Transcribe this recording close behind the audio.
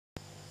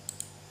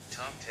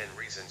Top 10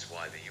 Reasons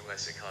Why the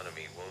US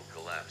Economy Won't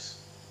Collapse.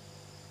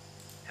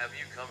 Have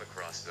you come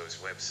across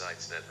those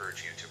websites that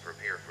urge you to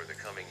prepare for the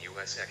coming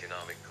US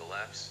economic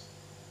collapse?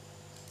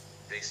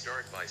 They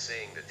start by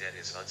saying the debt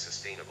is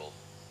unsustainable,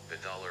 the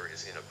dollar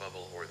is in a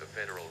bubble, or the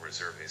Federal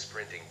Reserve is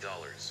printing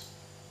dollars.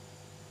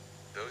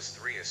 Those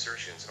three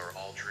assertions are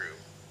all true,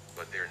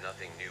 but they're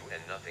nothing new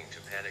and nothing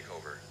to panic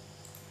over.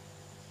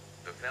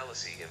 The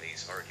fallacy in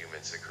these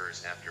arguments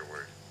occurs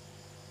afterward.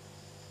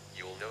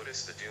 You'll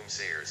notice the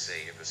doomsayers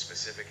say if a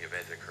specific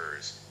event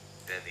occurs,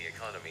 then the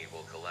economy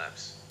will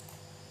collapse.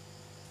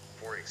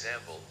 For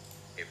example,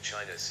 if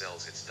China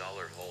sells its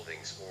dollar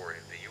holdings or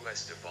if the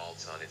US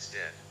defaults on its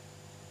debt.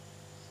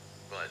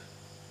 But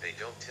they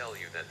don't tell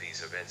you that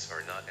these events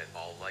are not at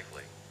all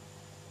likely.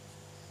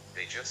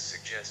 They just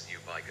suggest you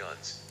buy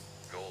guns,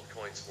 gold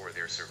coins, or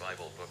their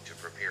survival book to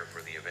prepare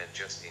for the event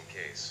just in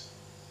case.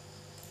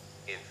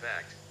 In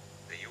fact,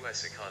 the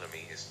US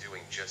economy is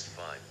doing just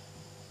fine.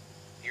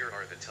 Here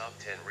are the top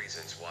 10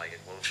 reasons why it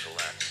won't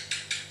collapse.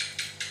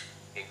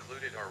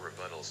 Included are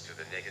rebuttals to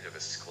the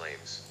negativists'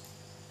 claims.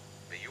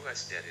 The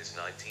US debt is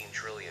 $19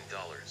 trillion.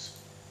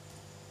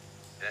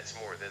 That's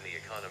more than the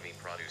economy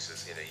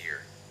produces in a year.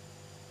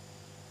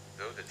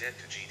 Though the debt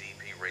to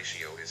GDP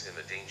ratio is in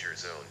the danger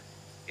zone,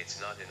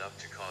 it's not enough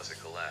to cause a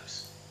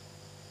collapse.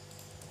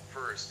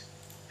 First,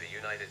 the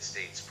United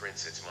States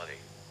prints its money.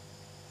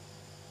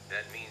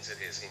 That means it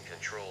is in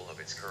control of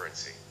its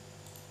currency.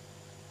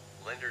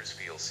 Lenders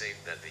feel safe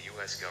that the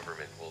US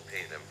government will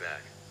pay them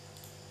back.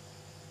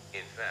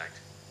 In fact,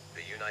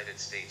 the United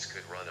States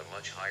could run a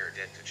much higher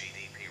debt to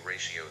GDP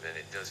ratio than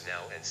it does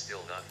now and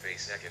still not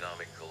face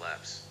economic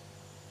collapse.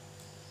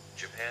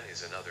 Japan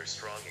is another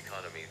strong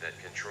economy that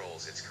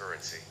controls its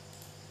currency.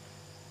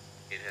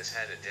 It has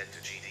had a debt to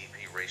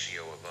GDP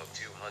ratio above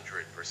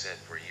 200%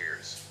 for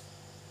years.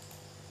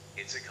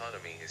 Its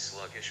economy is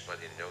sluggish but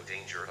in no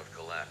danger of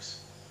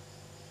collapse.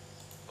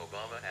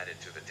 Obama added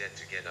to the debt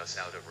to get us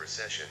out of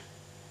recession,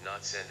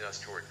 not send us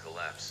toward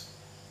collapse.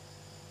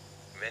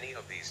 Many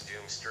of these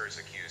doomsters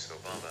accuse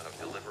Obama of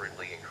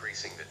deliberately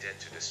increasing the debt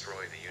to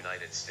destroy the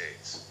United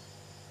States.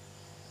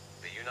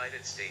 The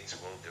United States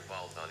won't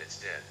default on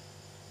its debt.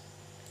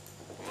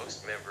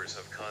 Most members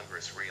of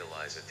Congress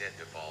realize a debt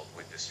default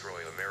would destroy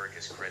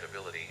America's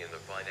credibility in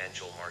the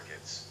financial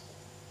markets.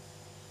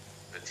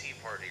 The Tea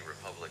Party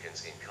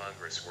Republicans in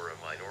Congress were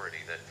a minority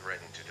that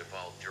threatened to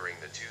default during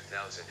the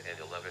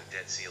 2011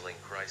 debt ceiling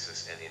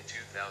crisis and in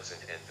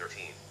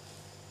 2013.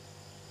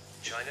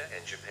 China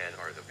and Japan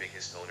are the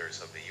biggest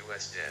owners of the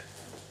US debt.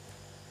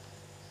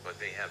 But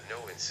they have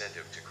no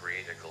incentive to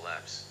create a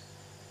collapse.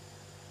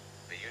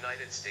 The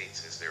United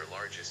States is their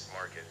largest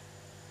market.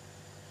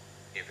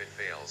 If it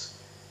fails,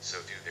 so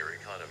do their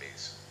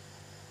economies.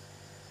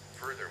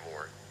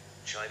 Furthermore,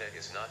 China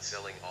is not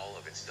selling all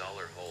of its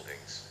dollar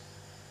holdings.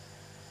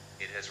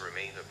 It has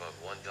remained above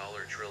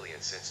 $1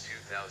 trillion since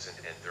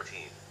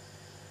 2013.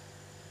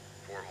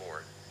 For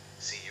more,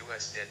 see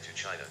US debt to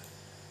China.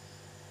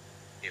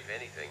 If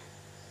anything,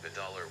 the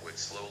dollar would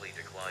slowly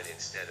decline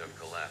instead of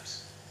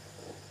collapse.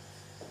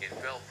 It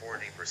fell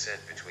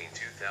 40% between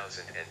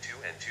 2002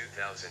 and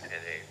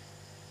 2008.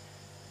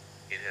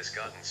 It has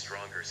gotten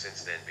stronger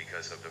since then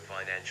because of the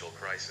financial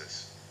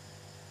crisis.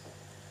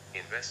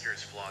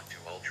 Investors flock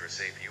to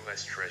ultra-safe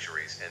US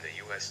treasuries and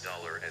the US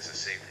dollar as a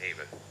safe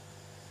haven.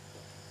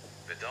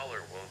 The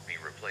dollar won't be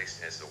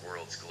replaced as the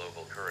world's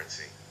global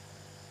currency.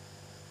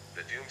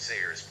 The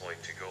doomsayers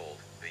point to gold,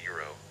 the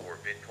euro, or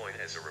Bitcoin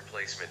as a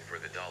replacement for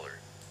the dollar.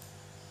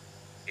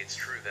 It's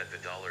true that the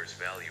dollar's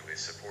value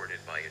is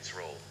supported by its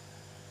role.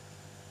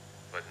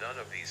 But none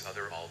of these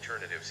other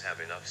alternatives have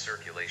enough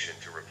circulation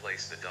to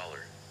replace the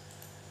dollar.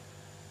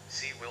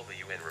 See, will the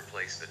UN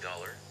replace the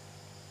dollar?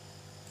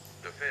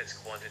 The Fed's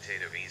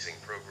quantitative easing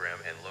program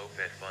and low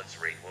Fed funds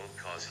rate won't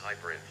cause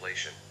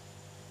hyperinflation.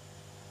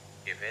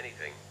 If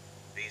anything,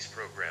 these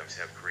programs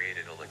have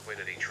created a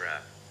liquidity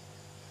trap.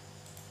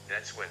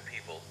 That's when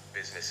people,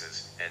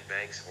 businesses, and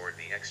banks hoard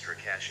the extra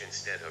cash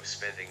instead of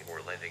spending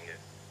or lending it.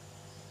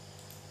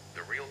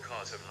 The real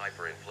cause of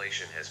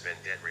hyperinflation has been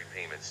debt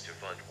repayments to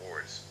fund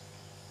wars.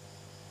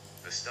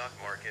 The stock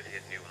market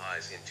hit new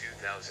highs in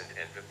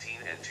 2015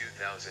 and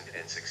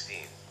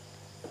 2016.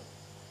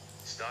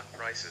 Stock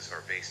prices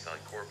are based on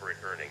corporate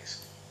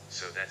earnings,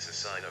 so that's a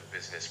sign of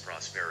business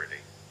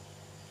prosperity.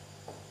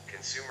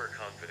 Consumer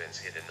confidence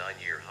hit a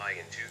 9-year high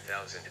in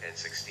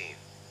 2016.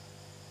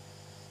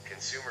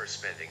 Consumer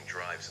spending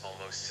drives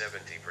almost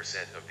 70%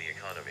 of the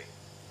economy.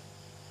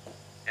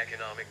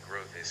 Economic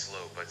growth is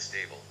slow but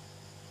stable.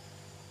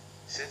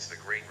 Since the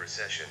Great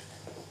Recession,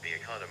 the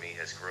economy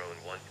has grown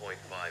 1.5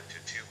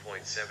 to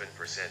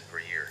 2.7% per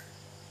year.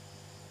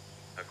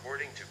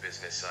 According to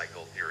business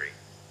cycle theory,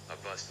 a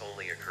bust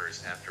only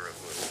occurs after a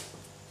boom.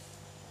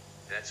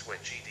 That's when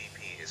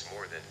GDP is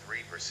more than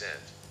 3%.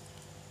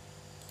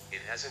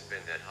 It hasn't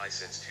been that high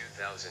since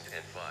 2005.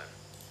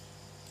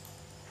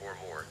 For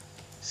more,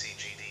 see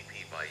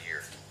GDP by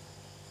year.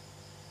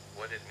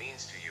 What it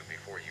means to you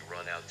before you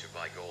run out to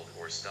buy gold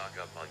or stock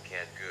up on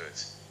canned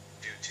goods,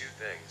 do two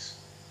things.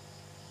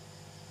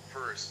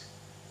 First,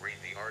 read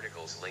the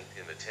articles linked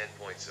in the 10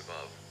 points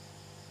above.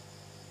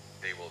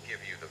 They will give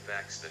you the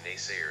facts the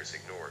naysayers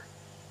ignore.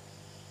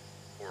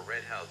 Or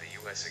read how the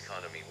US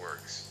economy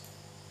works.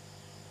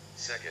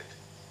 Second,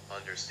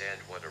 understand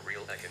what a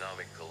real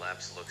economic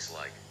collapse looks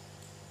like.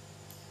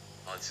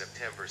 On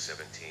September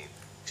 17,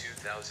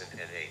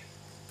 2008,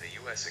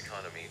 the US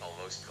economy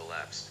almost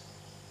collapsed.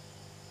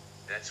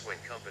 That's when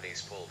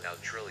companies pulled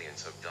out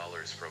trillions of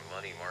dollars from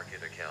money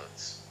market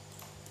accounts.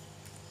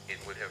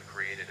 It would have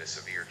created a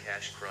severe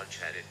cash crunch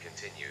had it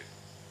continued.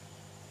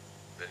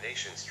 The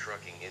nation's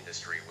trucking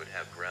industry would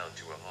have ground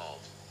to a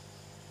halt.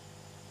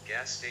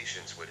 Gas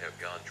stations would have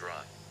gone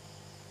dry.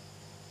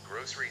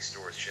 Grocery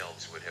stores'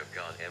 shelves would have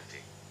gone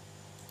empty.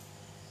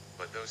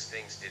 But those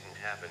things didn't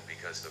happen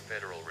because the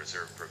Federal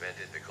Reserve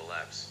prevented the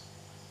collapse.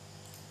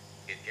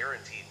 It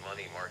guaranteed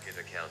money market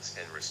accounts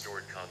and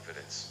restored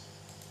confidence.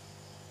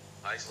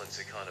 Iceland's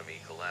economy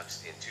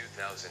collapsed in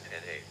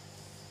 2008.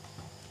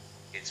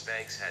 Its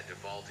banks had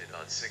defaulted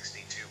on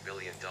 $62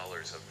 billion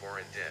of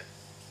foreign debt.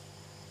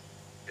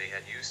 They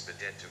had used the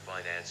debt to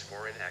finance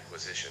foreign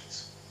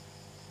acquisitions.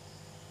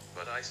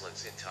 But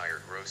Iceland's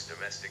entire gross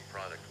domestic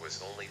product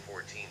was only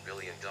 $14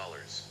 billion.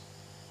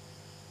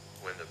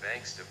 When the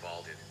banks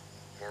defaulted,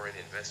 foreign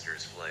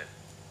investors fled.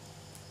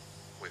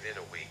 Within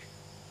a week,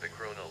 the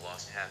krona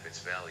lost half its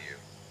value.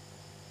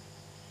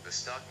 The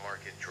stock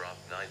market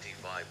dropped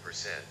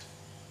 95%.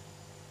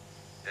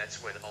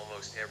 That's when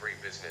almost every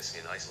business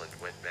in Iceland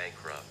went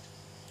bankrupt.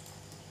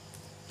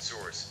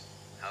 Source: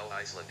 How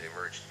Iceland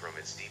Emerged from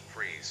Its Deep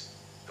Freeze,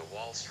 The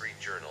Wall Street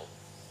Journal,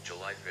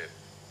 July 5,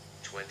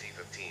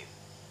 2015.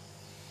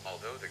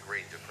 Although the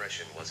Great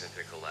Depression wasn't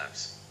a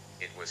collapse,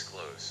 it was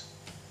close.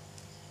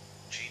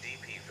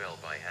 GDP fell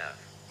by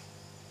half.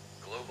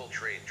 Global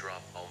trade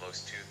dropped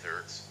almost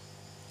 2/3.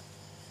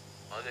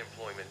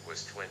 Unemployment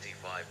was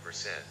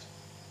 25%.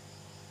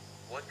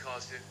 What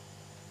caused it?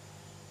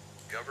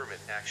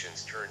 Government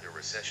actions turned a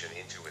recession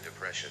into a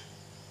depression.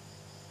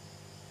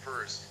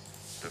 First,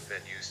 the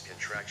Fed used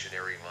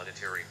contractionary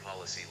monetary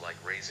policy like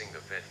raising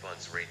the Fed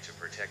funds rate to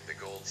protect the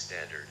gold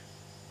standard.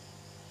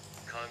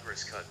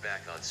 Congress cut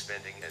back on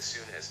spending as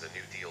soon as the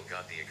New Deal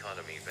got the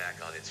economy back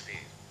on its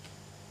feet.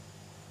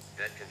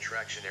 That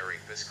contractionary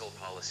fiscal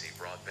policy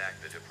brought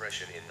back the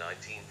Depression in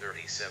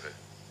 1937.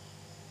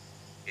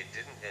 It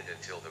didn't end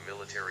until the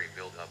military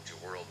built up to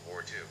World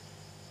War II.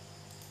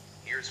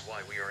 Here's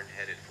why we aren't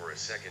headed for a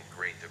second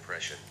Great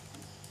Depression.